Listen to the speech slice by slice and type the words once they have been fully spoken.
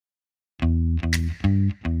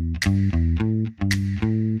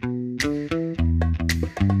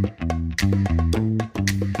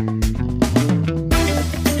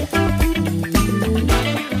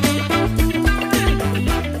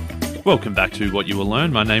Welcome back to What You Will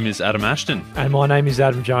Learn. My name is Adam Ashton. And my name is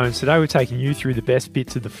Adam Jones. Today we're taking you through the best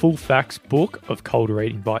bits of the Full Facts book of cold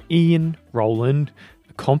reading by Ian Rowland,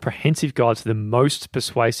 a comprehensive guide to the most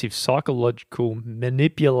persuasive psychological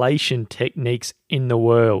manipulation techniques in the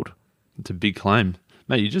world. It's a big claim.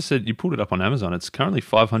 Mate, you just said you pulled it up on Amazon. It's currently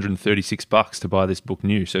 $536 to buy this book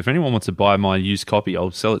new. So if anyone wants to buy my used copy,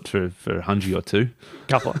 I'll sell it for $100 or $200.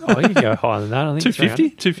 You can go higher than that. I think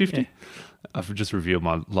 $250? $250? Yeah. I've just revealed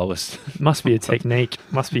my lowest. Must be a technique.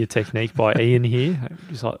 Must be a technique by Ian here.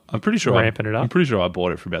 Just like I'm pretty sure ramping it up. I'm pretty sure I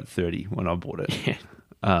bought it for about $30 when I bought it. Yeah.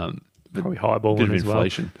 Probably highballing bit of as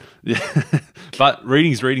inflation. Well. Yeah. But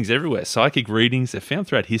readings everywhere. Psychic readings, they're found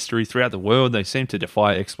throughout history, throughout the world. They seem to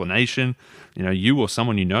defy explanation. You know, you or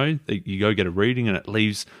someone you know, you go get a reading and it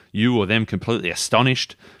leaves you or them completely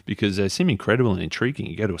astonished because they seem incredible and intriguing.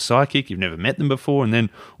 You go to a psychic, you've never met them before, and then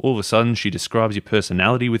all of a sudden she describes your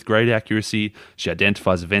personality with great accuracy. She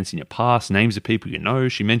identifies events in your past, names of people you know.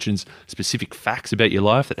 She mentions specific facts about your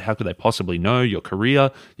life that how could they possibly know, your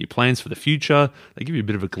career, your plans for the future. They give you a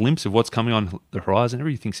bit of a glimpse of what's coming on the horizon.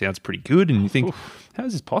 Everything sounds pretty good, and you think, how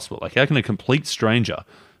is this possible? Like, how can a complete stranger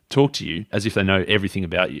talk to you as if they know everything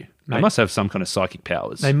about you? They must have some kind of psychic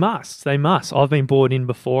powers. They must. I've been brought in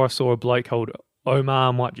before. I saw a bloke called Omar.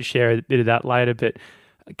 I might just share a bit of that later. But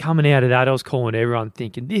coming out of that, I was calling everyone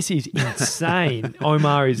thinking, this is insane.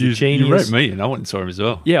 Omar is a genius. You wrote me and I went and saw him as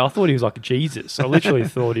well. Yeah, I thought he was like Jesus. I literally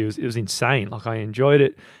thought it was insane. Like, I enjoyed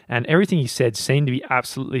it. And everything he said seemed to be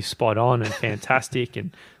absolutely spot on and fantastic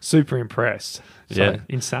and super impressed. So, yeah.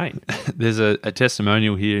 Insane. There's a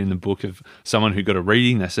testimonial here in the book of someone who got a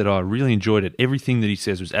reading. They said, I really enjoyed it. Everything that he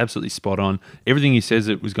says was absolutely spot on. Everything he says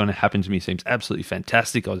that was going to happen to me seems absolutely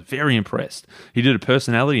fantastic. I was very impressed. He did a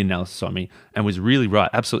personality analysis on me and was really right,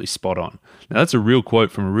 absolutely spot on. Now, that's a real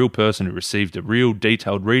quote from a real person who received a real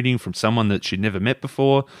detailed reading from someone that she'd never met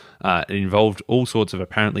before. It involved all sorts of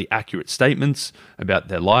apparently accurate statements about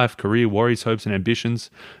their life, career, worries, hopes, and ambitions.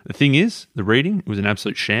 The thing is, the reading was an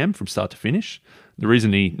absolute sham from start to finish. The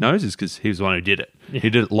reason he knows is because he was the one who did it. Yeah.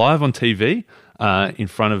 He did it live on TV in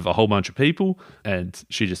front of a whole bunch of people, and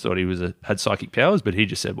she just thought he had psychic powers, but he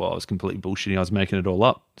just said, well, I was completely bullshitting. I was making it all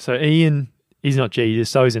up. So Ian, he's not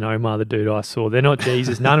Jesus. So isn't Omar, the dude I saw. They're not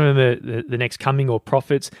Jesus. None of them are the next coming or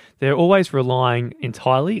prophets. They're always relying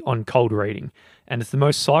entirely on cold reading, and it's the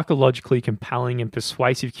most psychologically compelling and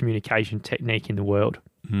persuasive communication technique in the world.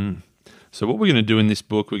 So what we're going to do in this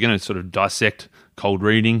book, we're going to sort of dissect cold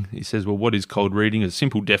reading. He says, well, what is cold reading? A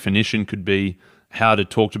simple definition could be how to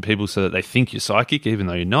talk to people so that they think you're psychic, even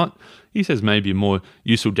though you're not. He says maybe a more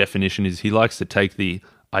useful definition is he likes to take the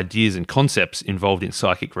ideas and concepts involved in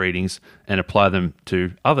psychic readings and apply them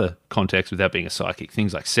to other contexts without being a psychic.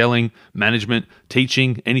 Things like selling, management,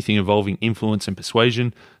 teaching, anything involving influence and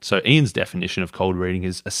persuasion. So Ian's definition of cold reading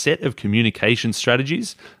is a set of communication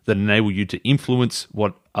strategies that enable you to influence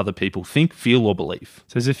what other people think, feel, or believe.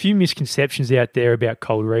 So there's a few misconceptions out there about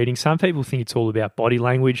cold reading. Some people think it's all about body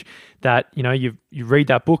language, that, you know, you read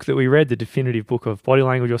that book that we read, the definitive book of body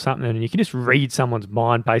language or something, and you can just read someone's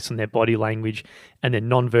mind based on their body language and their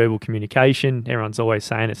non-verbal communication. Everyone's always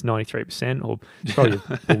saying it's 93%, or it's probably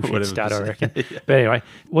a bullshit stat, I reckon. Yeah. But anyway,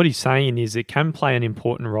 what he's saying is it can play an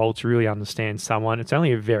important role to really understand someone. It's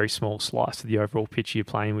only a very small slice of the overall picture you're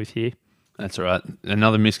playing with here. That's right.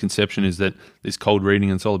 Another misconception is that this cold reading,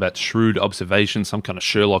 it's all about shrewd observation, some kind of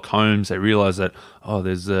Sherlock Holmes. They realize that,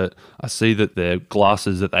 I see that their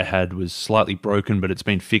glasses that they had was slightly broken, but it's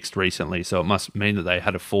been fixed recently. So it must mean that they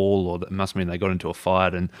had a fall, or it must mean they got into a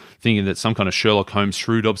fight, and thinking that some kind of Sherlock Holmes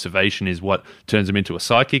shrewd observation is what turns them into a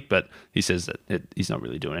psychic. But he says that he's not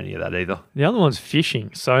really doing any of that either. The other one's fishing.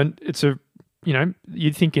 So it's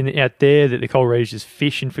you're thinking out there that the cold reader is just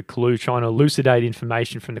fishing for clues, trying to elucidate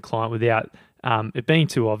information from the client without it being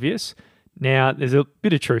too obvious. Now, there's a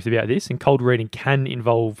bit of truth about this, and cold reading can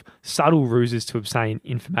involve subtle ruses to obtain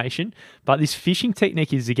information, but this fishing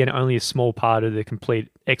technique is, again, only a small part of the complete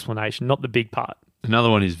explanation, not the big part.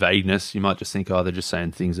 Another one is vagueness. You might just think, they're just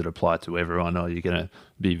saying things that apply to everyone, or you're going to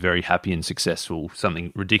be very happy and successful,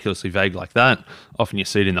 something ridiculously vague like that. Often you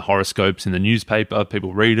see it in the horoscopes in the newspaper.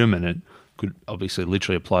 People read them, and it could obviously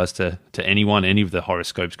literally applies to anyone. Any of the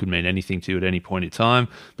horoscopes could mean anything to you at any point in time.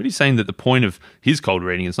 But he's saying that the point of his cold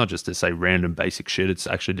reading is not just to say random basic shit. It's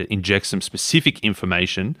actually to inject some specific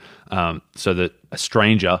information so that a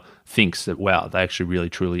stranger thinks that, wow, they actually really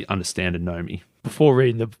truly understand and know me. Before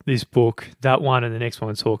reading this book, that one and the next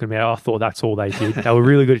one talking about, I thought that's all they did. They were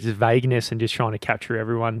really good at just vagueness and just trying to capture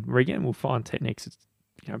everyone. Again, we'll find techniques, it's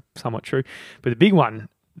somewhat true. But the big one,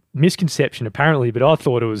 misconception apparently, but I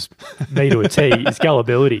thought it was me to a T, is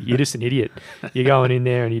gullibility. You're just an idiot. You're going in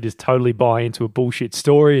there and you just totally buy into a bullshit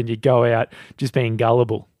story and you go out just being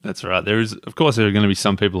gullible. That's right. Of course, there are going to be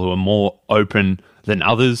some people who are more open than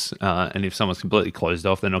others. And if someone's completely closed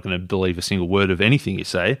off, they're not going to believe a single word of anything you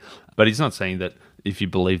say. But he's not saying that if you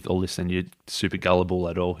believe all this, then you're super gullible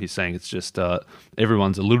at all. He's saying it's just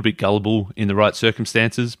everyone's a little bit gullible in the right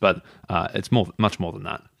circumstances, but it's much more than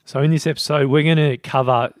that. So in this episode, we're going to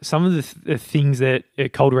cover some of the things that a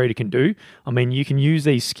cold reader can do. I mean, you can use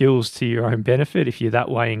these skills to your own benefit if you're that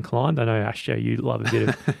way inclined. I know, Ashto, you love a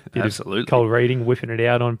bit of cold reading, whipping it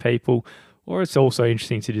out on people. Or it's also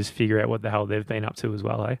interesting to just figure out what the hell they've been up to as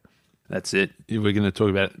well, eh? That's it. We're going to talk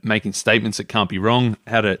about making statements that can't be wrong,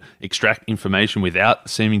 how to extract information without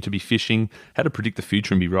seeming to be fishing, how to predict the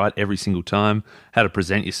future and be right every single time, how to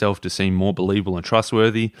present yourself to seem more believable and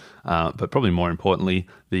trustworthy, but probably more importantly,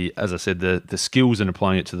 as I said, the skills and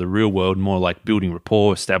applying it to the real world, more like building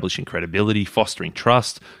rapport, establishing credibility, fostering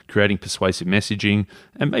trust, creating persuasive messaging,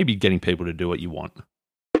 and maybe getting people to do what you want.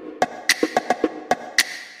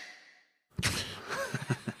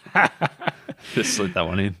 Just slid that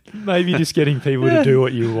one in. Maybe just getting people to do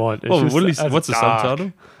what you want. What's the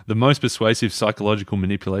subtitle? The most persuasive psychological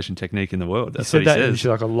manipulation technique in the world. That's what he says. She's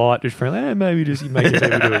like a light, just friendly. Maybe just making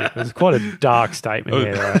people do it. It's quite a dark statement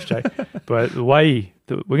there, Ashto. But the way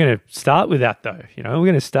we're going to start with that, though. We're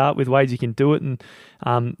going to start with ways you can do it,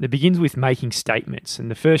 and it begins with making statements. And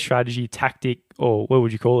the first strategy, tactic, or what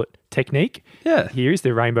would you call it? Technique. Yeah. Here is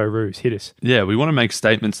the rainbow ruse. Hit us. Yeah, we want to make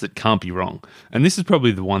statements that can't be wrong, and this is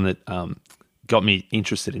probably the one that got me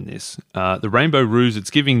interested in this. The rainbow ruse. It's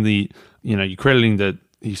giving you're crediting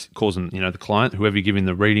he calls them, the client, whoever you're giving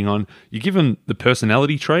the reading on. You give them the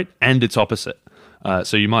personality trait and its opposite.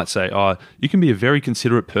 So you might say, you can be a very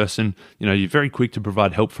considerate person. You're very quick to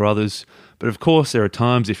provide help for others. But of course, there are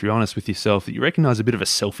times, if you're honest with yourself, that you recognize a bit of a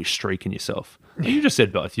selfish streak in yourself. And you just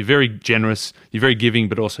said both. You're very generous, you're very giving,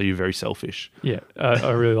 but also you're very selfish. Yeah, I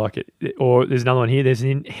really like it. Or there's another one here. There's an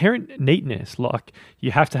inherent neatness. Like you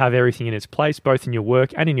have to have everything in its place, both in your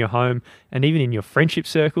work and in your home and even in your friendship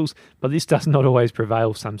circles. But this does not always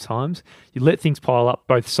prevail sometimes. You let things pile up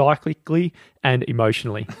both cyclically and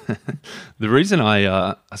emotionally. The reason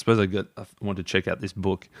I suppose I wanted to check out this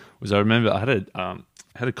book was I remember I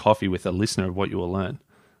had a coffee with a listener of What You Will Learn.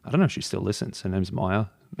 I don't know if she still listens. Her name's Maya.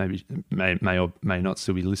 Maybe may or may not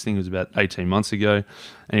still be listening. It was about 18 months ago.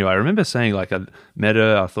 Anyway, I remember saying I met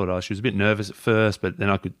her. I thought she was a bit nervous at first, but then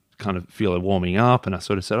I could kind of feel her warming up, and I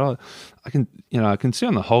sort of said, I can see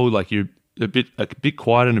on the whole you're a bit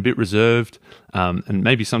quiet and a bit reserved, and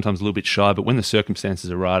maybe sometimes a little bit shy. But when the circumstances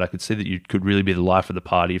are right, I could see that you could really be the life of the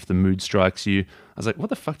party if the mood strikes you. I was like, what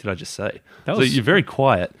the fuck did I just say? So you're very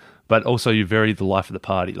quiet, but also you're very the life of the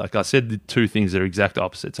party. Like I said, the two things that are exact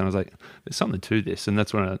opposites, and I was like, there's something to this, and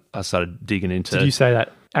that's when I started digging into. Did you say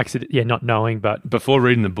that accident? Yeah, not knowing, but before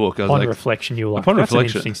reading the book, I was upon reflection, you were like, that's an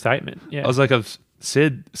interesting statement. Yeah, I was like, I've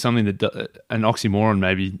said something that an oxymoron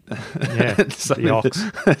maybe. Yeah,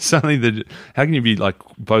 something that how can you be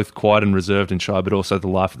both quiet and reserved and shy, but also the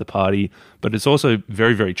life of the party? But it's also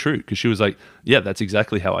very, very true, because she was like, yeah, that's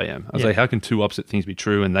exactly how I am. I was like, how can two opposite things be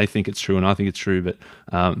true? And they think it's true and I think it's true, but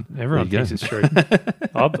everyone thinks it's true.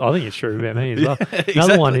 I think it's true about me as well. Yeah, exactly.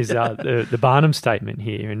 Another one is the Barnum statement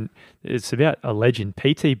here, and it's about a legend,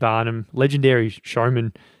 P.T. Barnum, legendary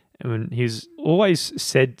showman. And he's always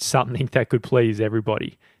said something that could please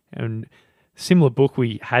everybody. And a similar book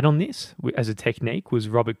we had on this as a technique was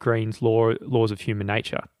Robert Greene's Laws of Human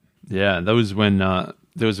Nature. Yeah, that was when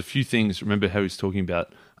there was a few things. Remember how he was talking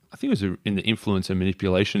about, I think it was in the influence and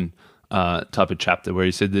manipulation type of chapter, where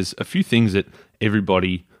he said there's a few things that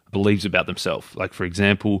everybody believes about themselves. Like, for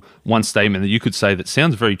example, one statement that you could say that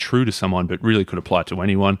sounds very true to someone but really could apply to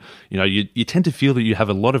anyone. You tend to feel that you have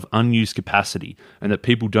a lot of unused capacity and that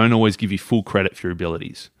people don't always give you full credit for your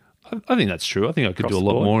abilities. I think that's true. I think I could do a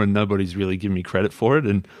lot more and nobody's really giving me credit for it.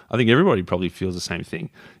 And I think everybody probably feels the same thing.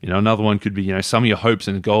 Another one could be, some of your hopes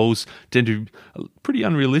and goals tend to be pretty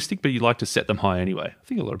unrealistic, but you like to set them high anyway. I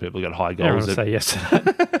think a lot of people got high goals. I say yes to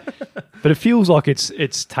that. But it feels like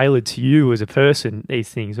it's tailored to you as a person, these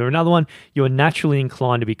things. Or another one, you're naturally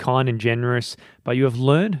inclined to be kind and generous, but you have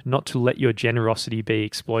learned not to let your generosity be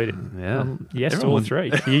exploited. Yeah. Yes to all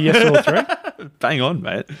three. You yes to all three? Bang on,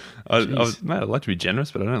 mate. I'd like to be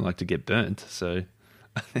generous, but I don't like to get burnt. So,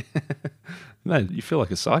 mate, you feel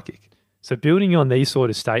like a psychic. So building on these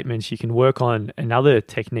sort of statements, you can work on another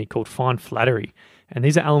technique called fine flattery. And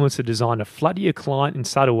these are elements that are designed to flatter your client in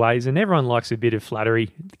subtle ways. And everyone likes a bit of flattery,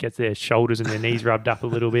 get their shoulders and their knees rubbed up a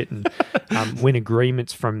little bit and win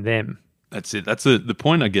agreements from them. That's it. That's the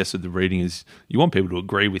point, I guess, of the reading is you want people to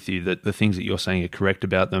agree with you that the things that you're saying are correct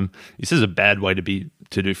about them. This is a bad way to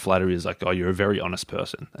do flattery is like, oh, you're a very honest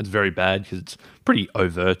person. That's very bad because it's pretty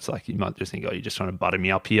overt. It's like you might just think, oh, you're just trying to butter me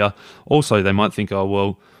up here. Also, they might think, oh,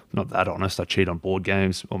 well, I'm not that honest. I cheat on board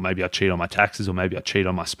games, or maybe I cheat on my taxes, or maybe I cheat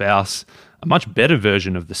on my spouse. A much better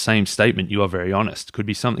version of the same statement, you are very honest, could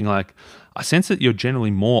be something like, I sense that you're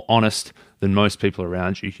generally more honest than most people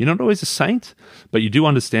around you. You're not always a saint, but you do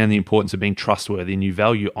understand the importance of being trustworthy and you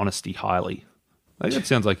value honesty highly. Like, that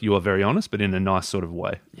sounds like you are very honest, but in a nice sort of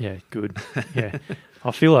way. Yeah, good. Yeah.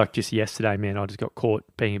 I feel like just yesterday, man, I just got caught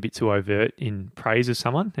being a bit too overt in praise of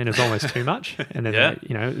someone and it was almost too much. And then,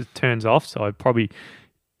 it turns off. So I probably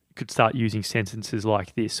could start using sentences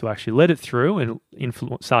like this to actually let it through and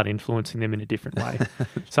start influencing them in a different way.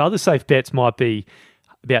 So other safe bets might be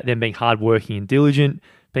about them being hardworking and diligent,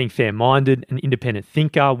 being fair-minded, an independent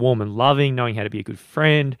thinker, warm and loving, knowing how to be a good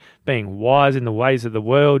friend, being wise in the ways of the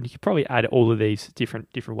world. You could probably add all of these different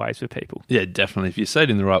ways for people. Yeah, definitely. If you say it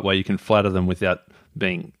in the right way, you can flatter them without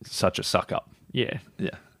being such a suck-up. Yeah.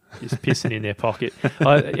 Yeah. Just pissing in their pocket.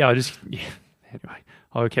 Anyway,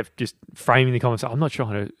 I kept just framing the comments. I'm not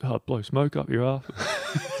trying to blow smoke up your ass.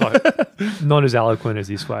 Like, not as eloquent as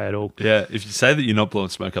this way at all. Yeah, if you say that you're not blowing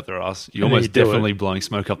smoke up their ass, you're almost definitely blowing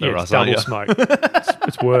smoke up their ass, double smoke.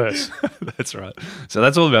 It's worse. That's right. So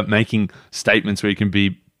that's all about making statements where you can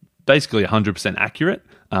be basically 100% accurate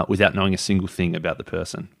without knowing a single thing about the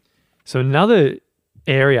person. So another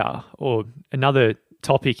area or another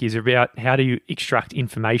topic is about how do you extract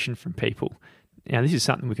information from people. Now, this is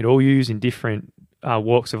something we could all use in different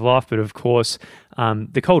walks of life, but of course,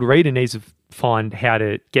 the cold reader needs to find how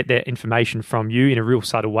to get that information from you in a real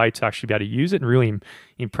subtle way to actually be able to use it and really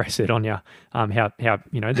impress it on you. How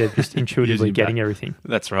they're just intuitively getting everything.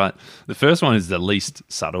 That's right. The first one is the least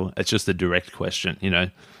subtle. It's just a direct question,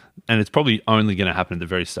 and it's probably only going to happen at the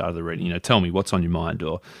very start of the reading. Tell me what's on your mind,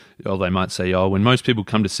 or they might say, oh, when most people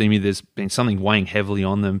come to see me, there's been something weighing heavily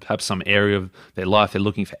on them, perhaps some area of their life they're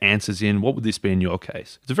looking for answers in. What would this be in your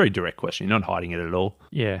case? It's a very direct question. You're not hiding it at all.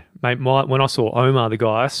 Yeah, mate. When I saw Omar, the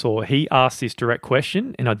guy I saw, he asked this direct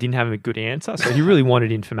question, and I didn't have a good answer. So he really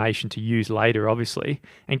wanted information to use later, obviously.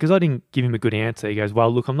 And because I didn't give him a good answer, he goes,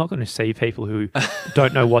 well, look, I'm not going to see people who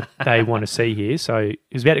don't know what they want to see here. So he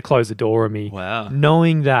was about to close the door on me. Wow.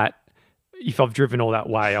 Knowing that if I've driven all that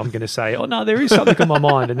way, I'm going to say, oh, no, there is something on my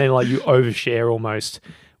mind. And then you overshare almost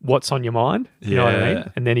what's on your mind. You know what I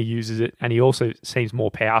mean? And then he uses it. And he also seems more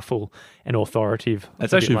powerful and authoritative.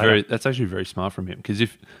 That's actually very smart from him. Because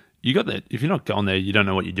if you're not going there, you don't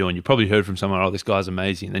know what you're doing. You probably heard from someone, oh, this guy's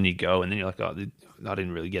amazing. And then you go and then you're like, oh, I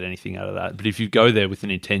didn't really get anything out of that. But if you go there with an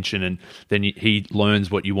intention and then he learns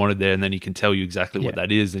what you wanted there and then he can tell you exactly what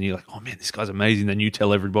that is, then you're like, oh, man, this guy's amazing. Then you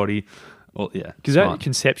tell everybody. Well, yeah, because that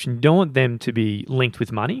conception, you don't want them to be linked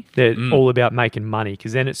with money. They're all about making money,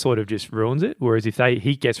 because then it sort of just ruins it. Whereas if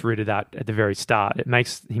he gets rid of that at the very start, it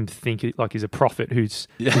makes him think like he's a prophet who's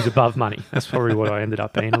above money. That's probably what I ended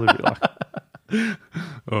up being a little bit like.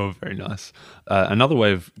 Oh, very nice. Another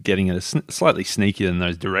way of getting it slightly sneakier than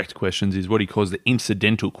those direct questions is what he calls the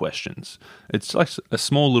incidental questions. It's like a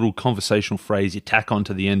small little conversational phrase you tack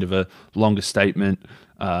onto the end of a longer statement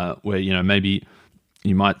where, maybe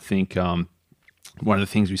you might think one of the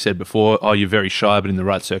things we said before, oh, you're very shy, but in the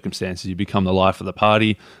right circumstances, you become the life of the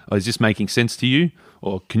party. Oh, is this making sense to you?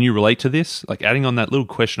 Or can you relate to this? Like adding on that little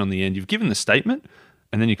question on the end. You've given the statement,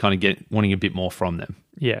 and then you kind of get wanting a bit more from them.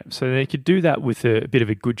 Yeah, so they could do that with a bit of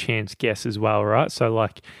a good chance guess as well, right? So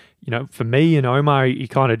like, for me and Omar, he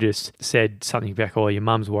kind of just said something back, oh, your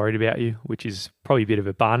mum's worried about you, which is probably a bit of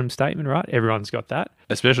a Barnum statement, right? Everyone's got that.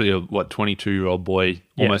 Especially a 22-year-old boy,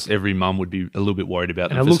 almost every mum would be a little bit worried about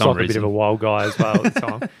them and for some reason. And it looks like a bit of a wild guy as well at the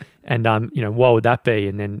time. And, what would that be?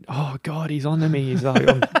 And then, oh, God, he's on to me. He's like,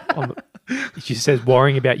 she says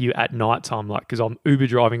worrying about you at night time, like, because I'm Uber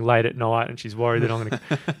driving late at night and she's worried that I'm going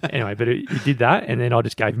to... Anyway, but he did that, and then I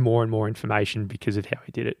just gave more and more information because of how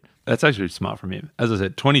he did it. That's actually smart from him. As I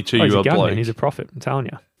said, 22-year-old bloke. He's a prophet, I'm telling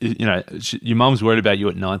you. Your mum's worried about you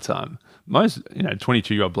at night time. Most,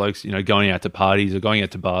 22-year-old blokes, going out to parties or going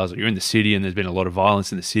out to bars, or you're in the city and there's been a lot of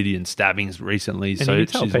violence in the city and stabbings recently. And so you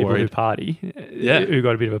tell she's people worried. who party, who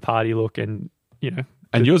got a bit of a party look and.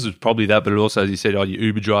 And yours was probably that, but also, as you said, you're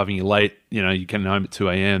Uber driving, you're late, you come home at 2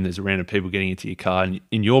 a.m, there's random people getting into your car, and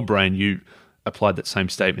in your brain, you applied that same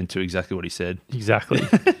statement to exactly what he said. Exactly.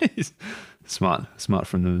 Smart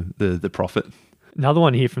from the prophet. Another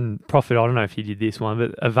one here from Prophet, I don't know if he did this one,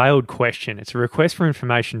 but a veiled question. It's a request for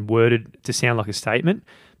information worded to sound like a statement,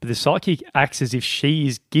 but the psychic acts as if she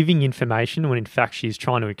is giving information when in fact she is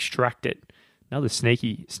trying to extract it. Another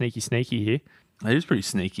sneaky here. It is pretty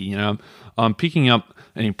sneaky. I'm picking up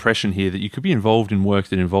an impression here that you could be involved in work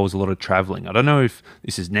that involves a lot of traveling. I don't know if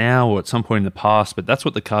this is now or at some point in the past, but that's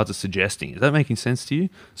what the cards are suggesting. Is that making sense to you?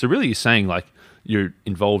 So really you're saying like you're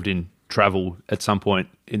involved in travel at some point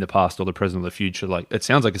in the past or the present or the future. Like it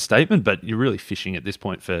sounds like a statement, but you're really fishing at this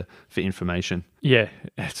point for information. Yeah,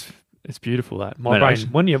 it's beautiful that my brain.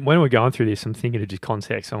 When we're going through this, I'm thinking of just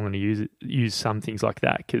context. So I'm going to use some things like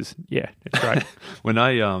that because it's great. When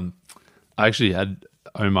I actually had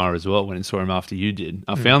Omar as well when I saw him after you did.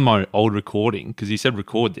 I found my old recording because he said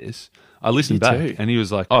record this. I listened back and he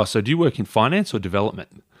was like, "Oh, so do you work in finance or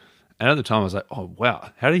development?" And at the time I was like, "Oh wow,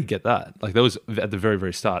 how did you get that?" Like that was at the very,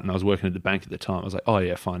 very start, and I was working at the bank at the time. I was like, "Oh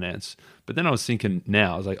yeah, finance." But then I was thinking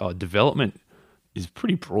now, I was like, "Oh, development is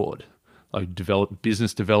pretty broad. Like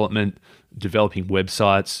business development, developing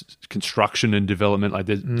websites, construction and development. Like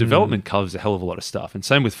development covers a hell of a lot of stuff. And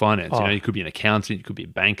same with finance. You could be an accountant, you could be a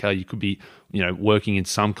banker, you could be, working in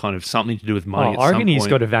some kind of something to do with money. I reckon he's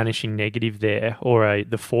got a vanishing negative there, or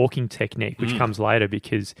the forking technique, which comes later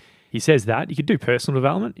because he says that you could do personal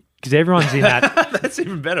development because everyone's in that. That's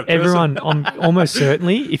even better. Everyone, almost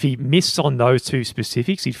certainly, if he missed on those two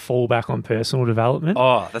specifics, he'd fall back on personal development.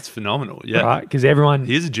 Oh, that's phenomenal. Yeah. Right? Because everyone,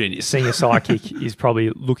 he's a genius. Seeing a psychic is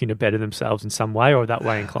probably looking to better themselves in some way or that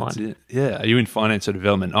way inclined. Yeah. Are you in finance or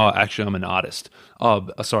development? Oh, actually, I'm an artist. Oh,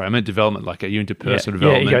 sorry, I meant development. Like, are you into personal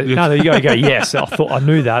development? You go, yes. I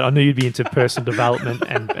knew that. I knew you'd be into personal development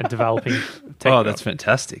and developing technology. Oh, that's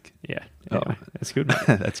fantastic. Yeah. Anyway, that's good, mate.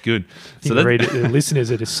 That's good. So the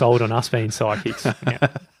listeners are just sold on us being psychics. Yeah.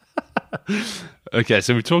 Okay,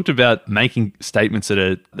 so we talked about making statements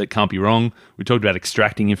that can't be wrong. We talked about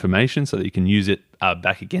extracting information so that you can use it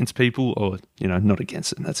back against people, or not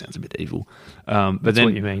against it. That sounds a bit evil. But that's then,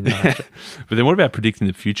 what you mean. But then, what about predicting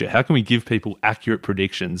the future? How can we give people accurate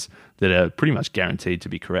predictions that are pretty much guaranteed to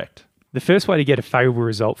be correct? The first way to get a favourable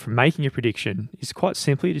result from making a prediction is quite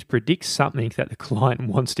simply just predict something that the client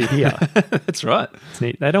wants to hear. That's right.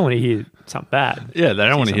 They don't want to hear something bad. Yeah, they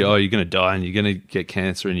don't want to hear, "Oh, you're going to die and you're going to get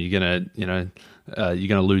cancer and you're going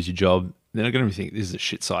to lose your job." They're not going to think this is a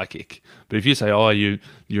shit psychic. But if you say, "Oh, you're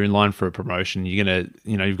in line for a promotion, you're going to,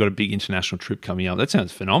 you've got a big international trip coming up," that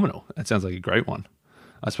sounds phenomenal. That sounds like a great one.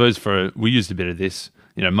 I suppose we used a bit of this.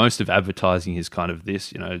 Most of advertising is kind of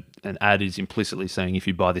this, an ad is implicitly saying if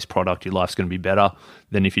you buy this product, your life's going to be better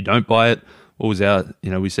than if you don't buy it. What was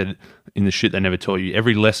we said in the shit they never taught you,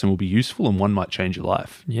 every lesson will be useful and one might change your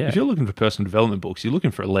life. Yeah. If you're looking for personal development books, you're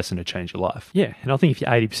looking for a lesson to change your life. Yeah. And I think if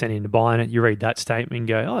you're 80% into buying it, you read that statement and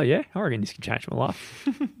go, "Oh yeah, I reckon this can change my life."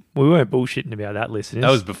 We weren't bullshitting about that, listeners.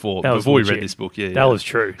 That was before we read this book. Yeah, that was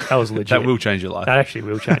true. That was legit. That will change your life. That actually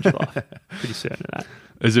will change your life. Pretty certain of that.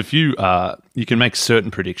 There's a few, you can make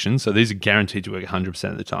certain predictions. So these are guaranteed to work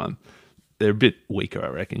 100% of the time. They're a bit weaker, I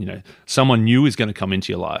reckon. Someone new is going to come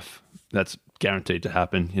into your life. That's guaranteed to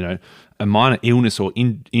happen. A minor illness or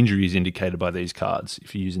injury is indicated by these cards.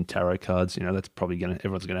 If you're using tarot cards, that's probably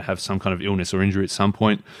everyone's going to have some kind of illness or injury at some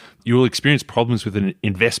point. You will experience problems with an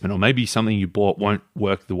investment, or maybe something you bought won't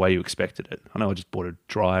work the way you expected it. I know I just bought a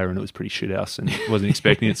dryer and it was pretty shit house and wasn't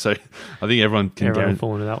expecting it. So I think everyone can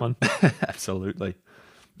fall into that one. Absolutely.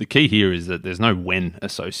 The key here is that there's no when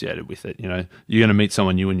associated with it. You're going to meet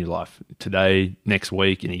someone new in your life today, next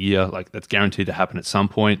week, in a year. Like that's guaranteed to happen at some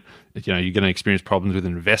point. You're going to experience problems with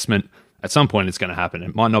an investment. At some point, it's going to happen.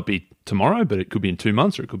 It might not be tomorrow, but it could be in 2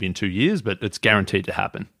 months or it could be in 2 years, but it's guaranteed to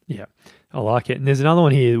happen. Yeah, I like it. And there's another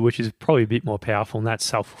one here, which is probably a bit more powerful, and that's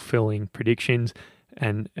self-fulfilling predictions.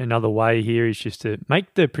 And another way here is just to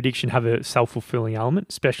make the prediction have a self-fulfilling element,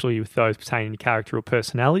 especially with those pertaining to character or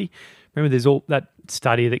personality. Remember, there's all that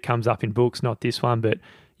study that comes up in books, not this one, but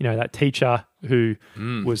that teacher who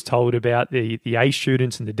was told about the A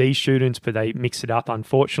students and the D students, but they mix it up,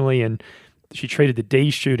 unfortunately, and she treated the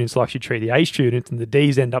D students like she treated the A students, and the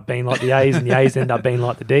Ds end up being like the As, and the As end up being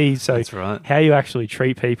like the Ds. So that's right. How you actually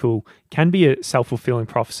treat people can be a self-fulfilling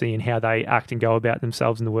prophecy in how they act and go about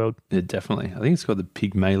themselves in the world. Yeah, definitely. I think it's called the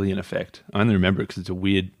Pygmalion effect. I only remember it because it's a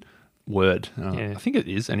weird word. I think it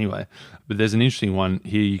is anyway. But there's an interesting one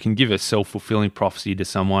here. You can give a self-fulfilling prophecy to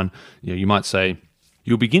someone. You might say,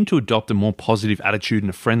 "You'll begin to adopt a more positive attitude and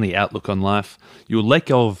a friendly outlook on life. You'll let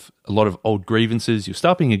go of a lot of old grievances. You'll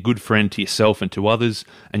start being a good friend to yourself and to others,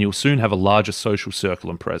 and you'll soon have a larger social circle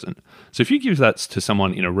and present." So if you give that to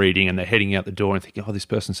someone in a reading and they're heading out the door and thinking, "Oh, this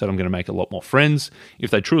person said I'm going to make a lot more friends," if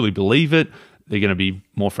they truly believe it, they're going to be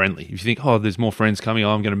more friendly. If you think, "Oh, there's more friends coming,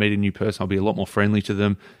 I'm going to meet a new person, I'll be a lot more friendly to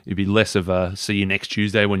them," you'd be less of a see you next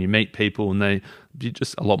Tuesday when you meet people, and they be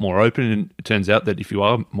just a lot more open. And it turns out that if you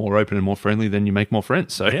are more open and more friendly, then you make more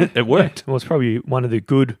friends. So it worked. Well, it's probably one of the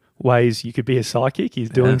good ways you could be a psychic. He's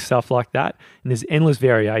doing stuff like that. And there's endless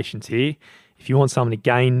variations here. If you want someone to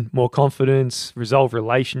gain more confidence, resolve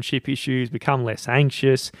relationship issues, become less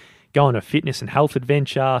anxious, go on a fitness and health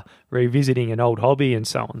adventure, revisiting an old hobby, and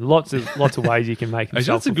so on. Lots of ways you can make them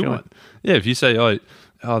That's a good one. Yeah, if you say,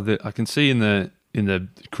 I can see in the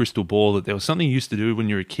crystal ball that there was something you used to do when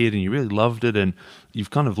you were a kid and you really loved it and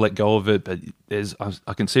you've kind of let go of it, but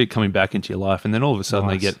I can see it coming back into your life, and then all of a sudden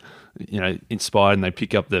they get inspired and they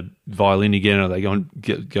pick up the violin again, or they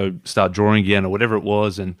go start drawing again, or whatever it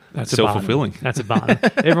was, and that's self-fulfilling. That's a barn.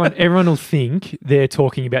 Everyone will think they're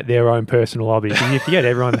talking about their own personal hobby. Because you forget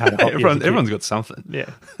everyone had a hobby. Everyone's got something.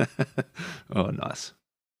 Yeah. Oh, nice.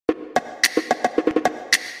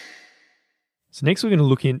 So next we're going to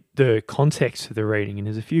look in the context of the reading, and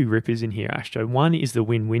there's a few rippers in here, Ashto. One is the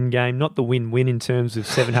win-win game, not the win-win in terms of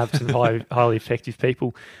 7 habits of highly effective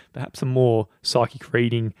people, perhaps a more psychic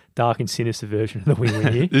reading, dark and sinister version of the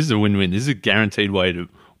win-win here. This is a win-win. This is a guaranteed way to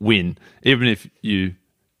win. Even if you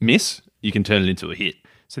miss, you can turn it into a hit.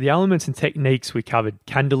 So the elements and techniques we covered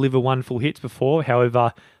can deliver wonderful hits before.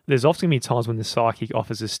 However, there's often going to be times when the psychic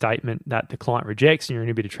offers a statement that the client rejects and you're in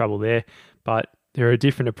a bit of trouble there, but there are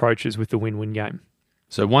different approaches with the win-win game.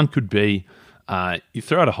 So one could be you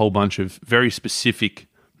throw out a whole bunch of very specific,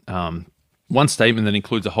 one statement that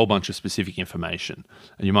includes a whole bunch of specific information.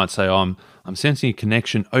 And you might say, I'm sensing a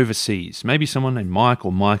connection overseas. Maybe someone named Mike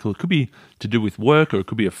or Michael. It could be to do with work, or it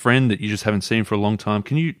could be a friend that you just haven't seen for a long time.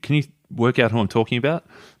 Can you work out who I'm talking about?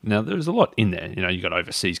 Now, there's a lot in there. You got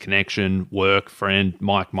overseas connection, work, friend,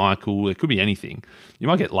 Mike, Michael. It could be anything. You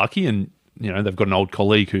might get lucky and they've got an old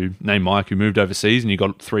colleague named Mike who moved overseas and you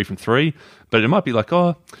got 3 from 3. But it might be like,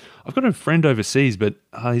 I've got a friend overseas, but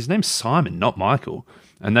his name's Simon, not Michael.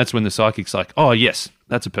 And that's when the psychic's like, oh, yes,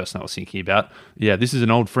 that's a person I was thinking about. Yeah, this is an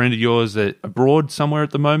old friend of yours abroad somewhere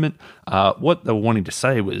at the moment. What they were wanting to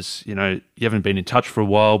say was, you haven't been in touch for a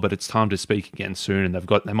while, but it's time to speak again soon.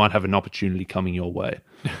 And they might have an opportunity coming your way.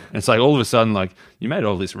 And it's like all of a sudden, like you made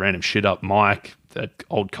all this random shit up, Mike, that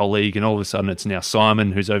old colleague, and all of a sudden it's now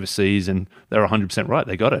Simon who's overseas, and they're 100% right.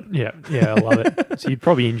 They got it. Yeah, I love it. So you'd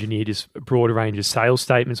probably engineer just a broader range of sales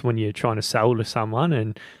statements when you're trying to sell to someone,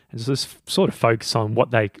 and just sort of focus on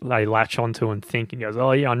what they latch onto and think, and goes,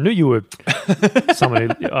 oh yeah, I knew you were someone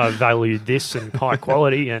who valued this and high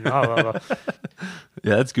quality, and blah, blah, blah.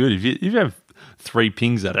 Yeah, that's good. If you have 3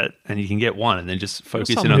 pings at it and you can get one and then just focus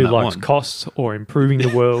in on that one. Someone who likes costs or improving the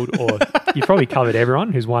world, or you've probably covered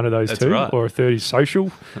everyone who's one of those. That's two, right. Or a third is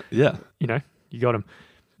social. Yeah. You got them.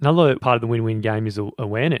 Another part of the win-win game is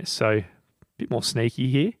awareness. So a bit more sneaky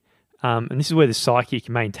here. And this is where the psychic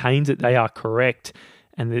maintains that they are correct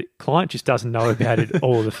and the client just doesn't know about it,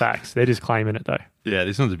 all of the facts. They're just claiming it though. Yeah,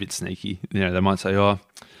 this one's a bit sneaky. They might say,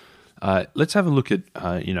 let's have a look at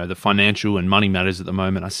the financial and money matters at the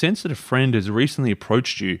moment. I sense that a friend has recently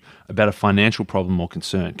approached you about a financial problem or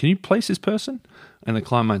concern. Can you place this person? And the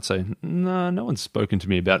client might say, no one's spoken to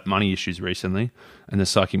me about money issues recently. And the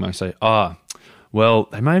psychic might say, well,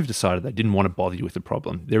 they may have decided they didn't want to bother you with the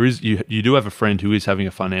problem. You do have a friend who is having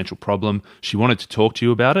a financial problem. She wanted to talk to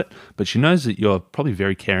you about it, but she knows that you're probably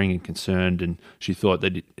very caring and concerned, and she thought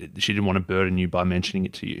that she didn't want to burden you by mentioning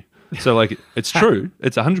it to you. So, it's true.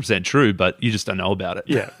 It's 100% true, but you just don't know about it.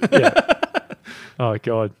 Yeah. Oh,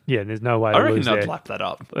 God. Yeah, there's no way to lose there. I reckon I'd lap that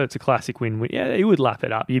up. It's a classic win-win. Yeah, you would lap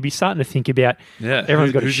it up. You'd be starting to think about,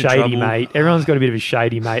 everyone's got a who's shady mate. Everyone's got a bit of a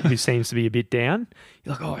shady mate who seems to be a bit down.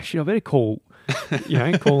 You're like, oh, shit, I better call.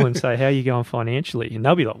 Call and say, how are you going financially? And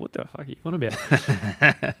they'll be like, what the fuck are you on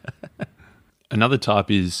about? Another type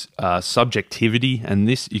is subjectivity, and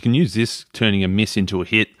you can use this turning a miss into a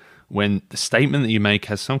hit when the statement that you make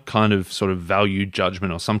has some kind of sort of value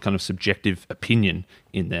judgment or some kind of subjective opinion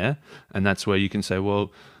in there. And that's where you can say, well,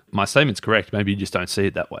 my statement's correct. Maybe you just don't see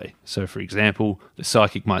it that way. So, for example, the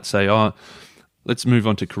psychic might say, let's move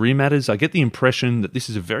on to career matters. I get the impression that this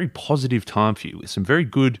is a very positive time for you with some very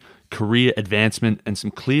good career advancement and some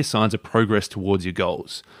clear signs of progress towards your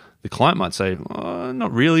goals. The client might say,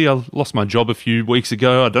 not really. I lost my job a few weeks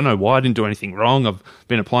ago. I don't know why. I didn't do anything wrong. I've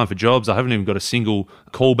been applying for jobs. I haven't even got a single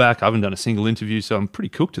callback. I haven't done a single interview, so I'm pretty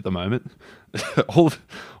cooked at the moment. all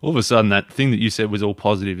of a sudden, that thing that you said was all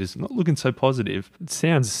positive is not looking so positive. It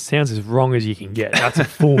sounds as wrong as you can get. That's a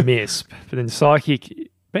full miss. But then the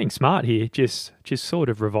psychic, being smart here, just sort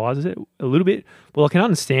of revises it a little bit. Well, I can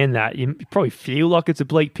understand that. You probably feel like it's a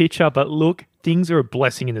bleak picture, but look, things are a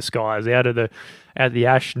blessing in the skies. Out of the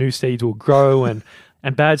ash, new seeds will grow, and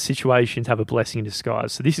bad situations have a blessing in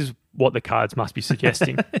disguise. So this is what the cards must be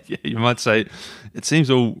suggesting. Yeah, you might say, it seems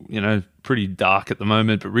all, pretty dark at the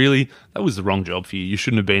moment, but really, that was the wrong job for you. You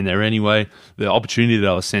shouldn't have been there anyway. The opportunity that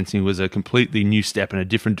I was sensing was a completely new step in a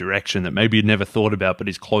different direction that maybe you'd never thought about, but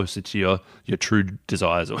is closer to your true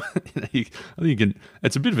desires. I think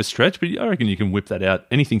it's a bit of a stretch, but I reckon you can whip that out.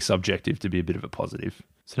 Anything subjective to be a bit of a positive.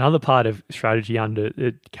 So another part of strategy under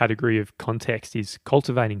the category of context is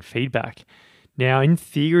cultivating feedback. Now, in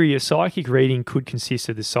theory, a psychic reading could consist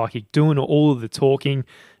of the psychic doing all of the talking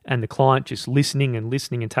and the client just listening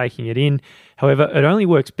and taking it in. However, it only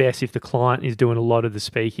works best if the client is doing a lot of the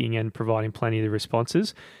speaking and providing plenty of the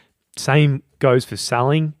responses. Same goes for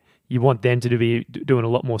selling. You want them to be doing a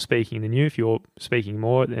lot more speaking than you. If you're speaking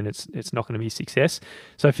more, then it's not going to be a success.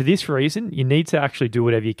 So for this reason, you need to actually do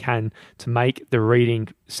whatever you can to make the reading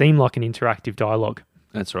seem like an interactive dialogue.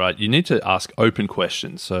 That's right. You need to ask open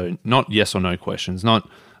questions. So not yes or no questions, not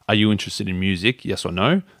are you interested in music, yes or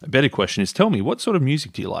no. A better question is tell me, what sort of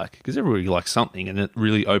music do you like? Because everybody likes something, and it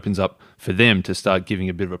really opens up for them to start giving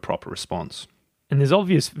a bit of a proper response. And there's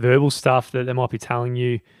obvious verbal stuff that they might be telling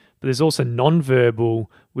you, but there's also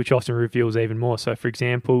non-verbal, which often reveals even more. So for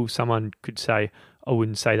example, someone could say, I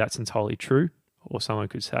wouldn't say that's entirely true. Or someone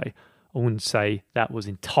could say, I wouldn't say that was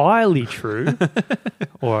entirely true.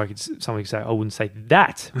 Or someone could say, I wouldn't say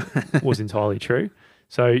that was entirely true.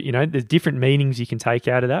 So, there's different meanings you can take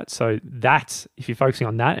out of that. So that, if you're focusing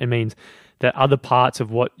on that, it means that other parts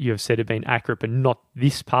of what you have said have been accurate, but not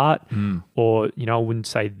this part. Or, I wouldn't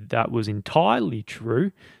say that was entirely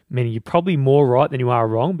true, meaning you're probably more right than you are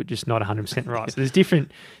wrong, but just not 100% right. So there's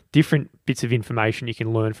different bits of information you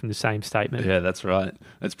can learn from the same statement. Yeah, that's right.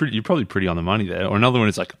 You're probably pretty on the money there. Or another one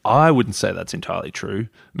is like, I wouldn't say that's entirely true,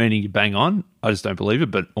 meaning you bang on. I just don't believe it,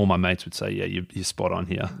 but all my mates would say, yeah, you're spot on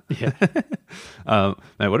here. Yeah.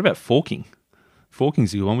 Mate, what about forking?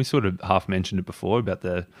 Forking's a good one. We sort of half mentioned it before about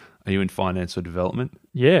are you in finance or development?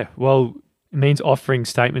 Yeah, well, it means offering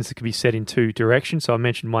statements that can be said in two directions. So I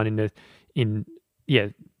mentioned one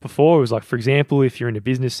before. It was like, for example, if you're in a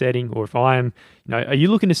business setting, or if I am, are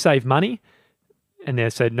you looking to save money? And they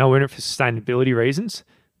said, no, we're in it for sustainability reasons.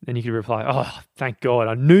 Then you could reply, oh, thank God.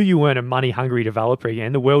 I knew you weren't a money-hungry developer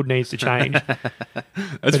again. The world needs to change.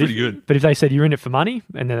 That's pretty good. But if they said, you're in it for money,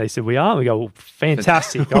 and then they said, we are, we go, well,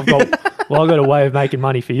 fantastic. I've got a way of making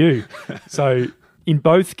money for you. So in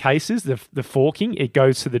both cases, the forking, it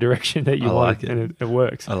goes to the direction that you want, and it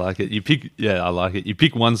works. I like it. I like it. You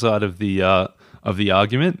pick one side of the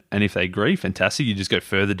argument, and if they agree, fantastic. You just go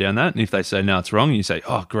further down that, and if they say no, it's wrong, you say,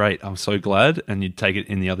 oh, great, I'm so glad, and you take it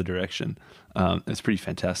in the other direction. It's pretty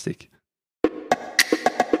fantastic.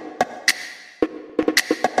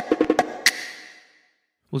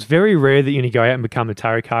 Well, it's very rare that you're going to go out and become a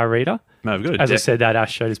tarot card reader. No, we've got As I said, that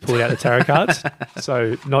Ashto just pulled out the tarot cards.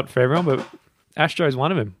 So not for everyone, but Ashto's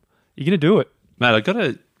one of them. You're going to do it. Mate, I've got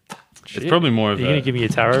to... It's probably more of You're going to give me a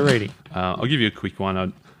tarot reading. I'll give you a quick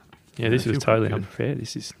one. This was totally unprepared.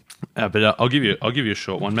 This is... But I'll give you a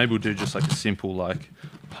short one. Maybe we'll do just like a simple, like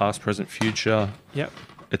past, present, future. Yep.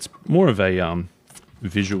 It's more of a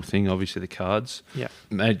visual thing. Obviously, the cards. Yeah.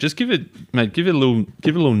 Mate, just give it a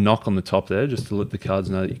little knock on the top there, just to let the cards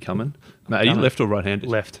know that you're coming. Mate, are you left or right-handed?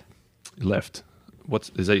 Left. Left.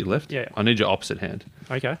 Is that your left? Yeah. I need your opposite hand.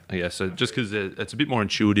 Okay. Yeah. So just because it's a bit more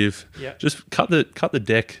intuitive. Yeah. Just cut the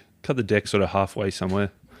deck sort of halfway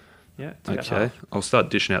somewhere. Yeah. Okay. I'll start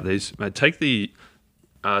dishing out these. Mate, take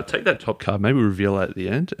that top card. Maybe reveal that at the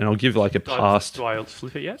end, and I'll give like a past. Do I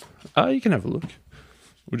flip it yet? You can have a look.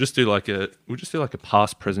 We'll just do like a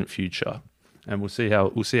past, present, future, and we'll see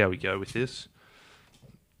how we go with this.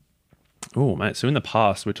 Oh, mate. So in the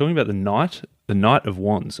past, we're talking about the Knight of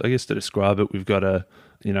Wands. I guess to describe it, we've got a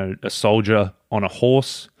soldier on a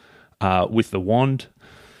horse with the wand.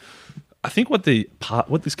 I think what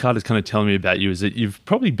this card is kind of telling me about you is that you've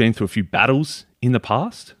probably been through a few battles in the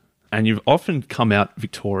past, and you've often come out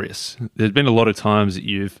victorious. There's been a lot of times that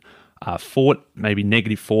you've fought maybe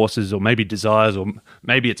negative forces, or maybe desires, or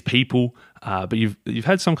maybe it's people, but you've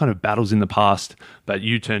had some kind of battles in the past, but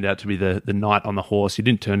you turned out to be the knight on the horse. You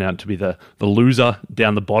didn't turn out to be the loser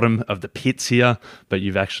down the bottom of the pits here, but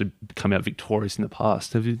you've actually come out victorious in the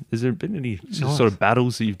past. Has there been any sort of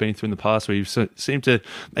battles that you've been through in the past where you've seemed to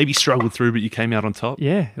maybe struggle through, but you came out on top?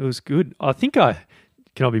 Yeah, it was good.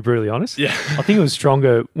 Can I be brutally honest? Yeah. I think it was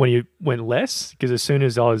stronger when you went less, because as soon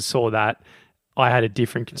as I saw that, I had a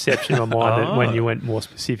different conception in my mind than when you went more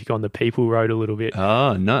specific on the people road a little bit.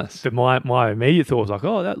 Oh, nice. But my immediate thought was like,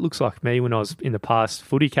 oh, that looks like me when I was in the past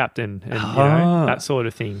footy captain and that sort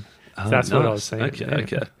of thing. So that's nice. What I was saying.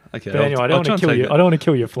 Okay. But anyway, I don't want to kill you. I don't want to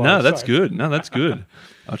kill your flow. No, that's good.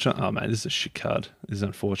 I Oh, man, this is a shit card. This is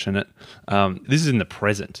unfortunate. This is in the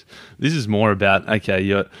present. This is more about,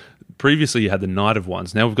 okay, previously you had the Knight of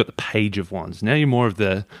Wands. Now we've got the Page of Wands. Now you're more of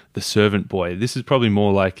the servant boy. This is probably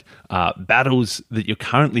more like battles that you're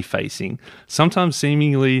currently facing, sometimes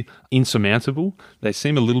seemingly insurmountable. They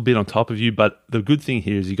seem a little bit on top of you, but the good thing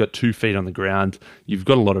here is you've got 2 feet on the ground. You've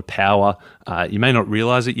got a lot of power. You may not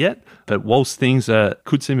realize it yet, but whilst things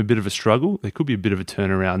could seem a bit of a struggle, there could be a bit of a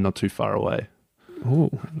turnaround not too far away.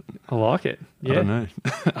 Oh, I like it. Yeah. I don't know.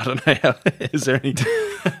 I don't know how. Is there any?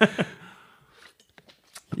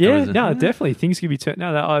 Yeah, no, definitely. Things could be turned.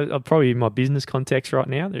 No, I'm probably in my business context right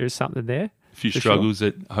now. There is something there. A few struggles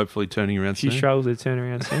that hopefully turning around soon. A few struggles that turn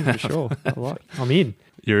around soon, for sure. I'm in.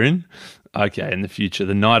 You're in? Okay, in the future.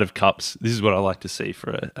 The Knight of Cups. This is what I like to see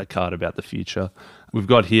for a card about the future. We've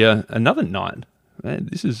got here another Knight.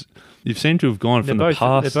 Man, you seem to have gone from the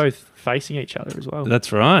past. They're both facing each other as well.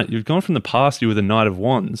 That's right. You've gone from the past, you were the Knight of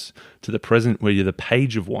Wands, to the present where you're the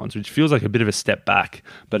Page of Wands, which feels like a bit of a step back,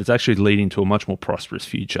 but it's actually leading to a much more prosperous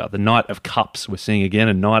future. The Knight of Cups, we're seeing again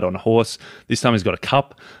a knight on a horse. This time he's got a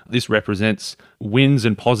cup. This represents wins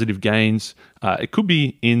and positive gains. It could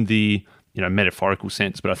be in the metaphorical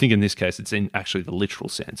sense, but I think in this case it's in actually the literal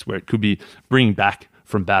sense, where it could be bringing back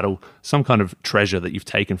from battle some kind of treasure that you've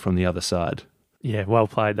taken from the other side. Yeah, well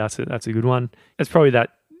played. That's a good one. It's probably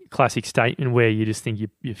that classic statement where you just think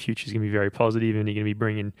your future's going to be very positive and you're going to be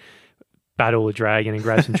bringing battle a dragon and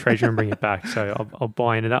grab some treasure and bring it back. So I'll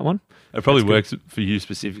buy into that one. It probably works for you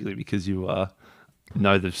specifically because you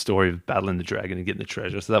know the story of battling the dragon and getting the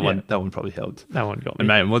treasure. So that one probably helped. That one got me.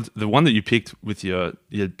 And mate, the one that you picked with your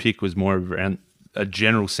pick was more around a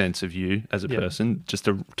general sense of you as a person, just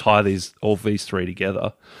to tie all these 3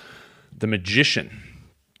 together. The Magician.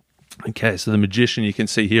 Okay, so the Magician, you can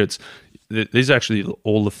see here, these are actually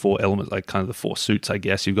all the 4 elements, like kind of the 4 suits, I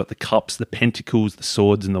guess. You've got the cups, the pentacles, the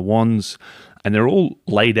swords, and the wands, and they're all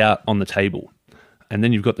laid out on the table. And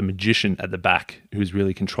then you've got the Magician at the back who's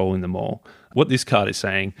really controlling them all. What this card is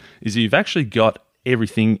saying is you've actually got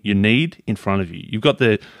everything you need in front of you. You've got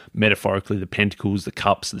metaphorically, the pentacles, the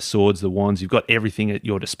cups, the swords, the wands. You've got everything at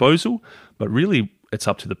your disposal, but really it's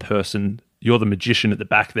up to the person. You're the magician at the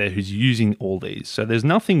back there who's using all these. So there's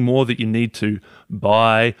nothing more that you need to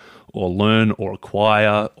buy or learn or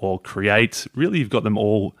acquire or create. Really, you've got them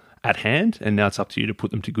all at hand, and now it's up to you to put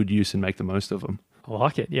them to good use and make the most of them. I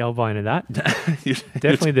like it. Yeah, I'll buy into that.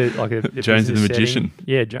 Definitely the Jonesy the Magician. Setting.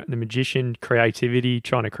 Yeah, the magician, creativity,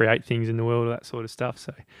 trying to create things in the world, that sort of stuff.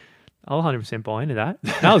 So I'll 100% buy into that.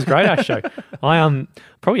 That was great, Ashto.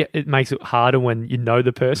 Probably it makes it harder when you know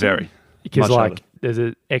the person. Very. Because there's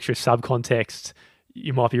an extra subcontext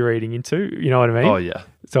you might be reading into, you know what I mean? Oh, yeah.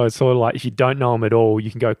 So it's sort of like if you don't know them at all,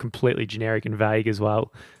 you can go completely generic and vague as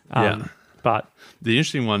well. But the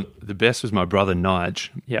interesting one, the best was my brother Nige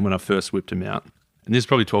when I first whipped him out. And this is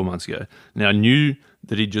probably 12 months ago. Now, I knew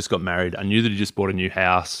that he just got married. I knew that he just bought a new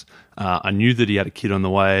house. I knew that he had a kid on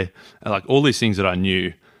the way. Like all these things that I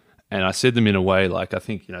knew. And I said them in a way like, I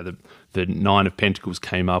think, the 9 of Pentacles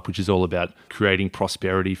came up, which is all about creating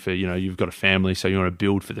prosperity for, you've got a family, so you want to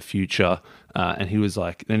build for the future. And he was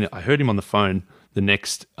like, then I heard him on the phone the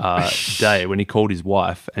next day when he called his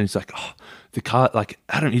wife, and he's like, oh, the car, like,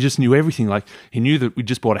 Adam, he just knew everything. Like, he knew that we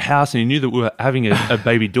just bought a house and he knew that we were having a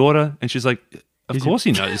baby daughter. And she's like, of course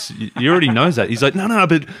he knows. He already knows that. He's like, no,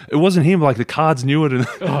 but it wasn't him. Like, the cards knew it.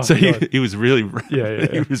 And so he was really,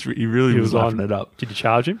 he really was laughing it up. Did you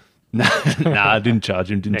charge him? No, I didn't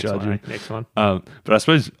charge him. Next one. But I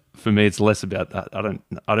suppose for me, it's less about that.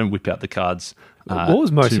 I don't whip out the cards. What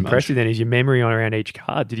was most impressive then is your memory on around each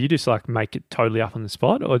card. Did you just like make it totally up on the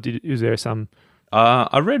spot, or was there some?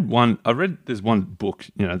 I read there's one book,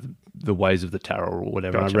 the Ways of the Tarot or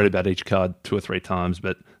whatever. Gotcha. I read about each card 2 or 3 times,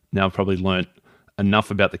 but now I've probably learnt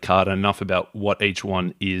enough about the card and enough about what each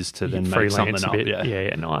one is to then make something up.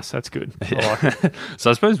 Yeah, nice. That's good. I like it. So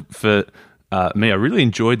I suppose for me, I really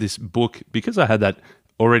enjoyed this book because I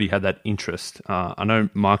already had that interest. I know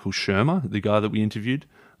Michael Shermer, the guy that we interviewed,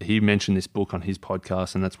 he mentioned this book on his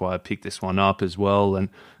podcast, and that's why I picked this one up as well. And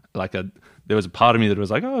there was a part of me that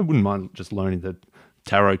was like, oh, I wouldn't mind just learning the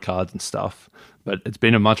tarot cards and stuff, but it's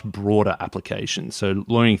been a much broader application. So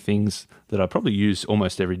learning things that I probably use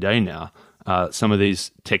almost every day now. Some of these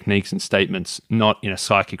techniques and statements, not in a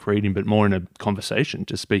psychic reading, but more in a conversation,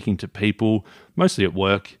 just speaking to people, mostly at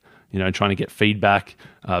work, trying to get feedback,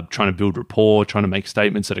 trying to build rapport, trying to make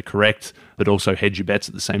statements that are correct, but also hedge your bets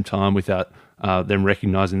at the same time without them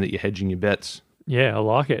recognizing that you're hedging your bets. Yeah, I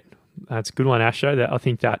like it. That's a good one, Ashto. I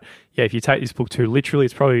think that, if you take this book too literally,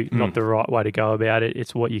 it's probably not the right way to go about it.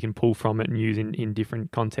 It's what you can pull from it and use in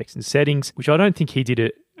different contexts and settings, which I don't think he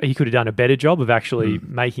did he could have done a better job of actually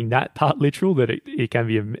making that part literal, that it can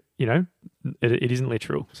be, it isn't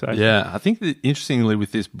literal. So yeah, I think that interestingly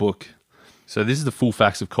with this book, so this is the full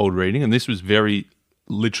facts of cold reading, and this was very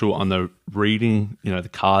literal on the reading, the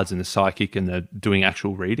cards and the psychic and the doing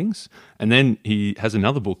actual readings. And then he has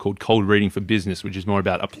another book called Cold Reading for Business, which is more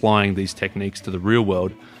about applying these techniques to the real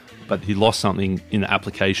world. But he lost something in the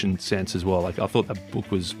application sense as well. Like, I thought that book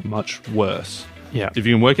was much worse. Yeah. If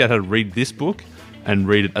you can work out how to read this book and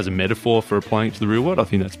read it as a metaphor for applying it to the real world, I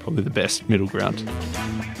think that's probably the best middle ground.